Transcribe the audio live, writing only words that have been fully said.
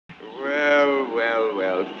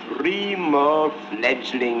Well, 3 more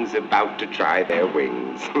fledglings about to try their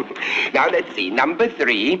wings. Now, let's see. Number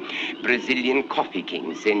 3, Brazilian coffee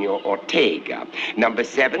king, Senor Ortega. Number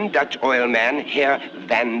 7, Dutch oil man, Herr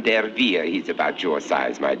van der Veer. He's about your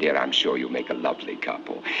size, my dear. I'm sure you'll make a lovely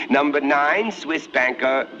couple. Number 9, Swiss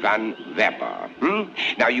banker Van Weber.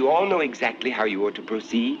 Now, you all know exactly how you are to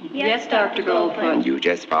proceed? Yes, Dr. Goldfoot. You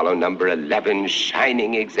just follow number 11,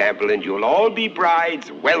 shining example, and you'll all be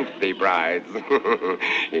brides, wealthy brides.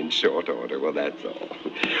 In short order. Well, that's all.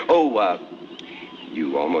 Oh,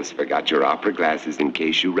 you almost forgot your opera glasses in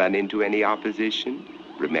case you run into any opposition.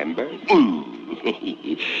 Remember?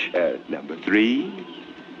 Number 3.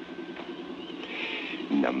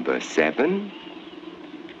 Number 7.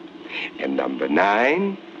 And number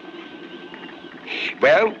 9.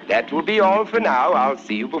 Well, that will be all for now. I'll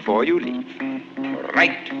see you before you leave.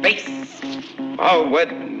 Right face.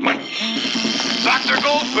 Forward march. Dr.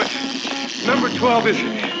 Goldfoot, number 12 is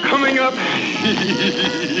coming up.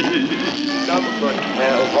 Number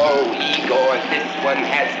 12. Oh, Igor, this one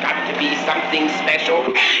has got to be something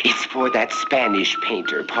special. It's for that Spanish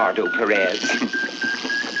painter, Pardo Perez.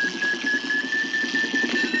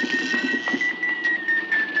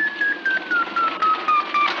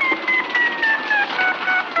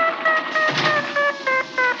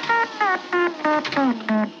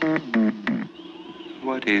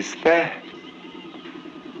 What is that?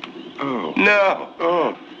 Oh. No.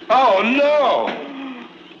 Oh. Oh, no!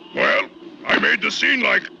 Well, I made the scene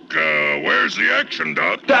like, where's the action,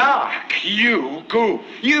 Doc? Doc, you goof.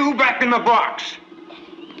 You back in the box.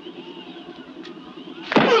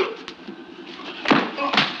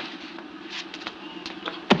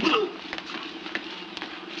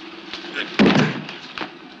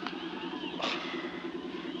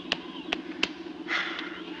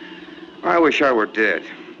 I wish I were dead.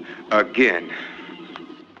 Again.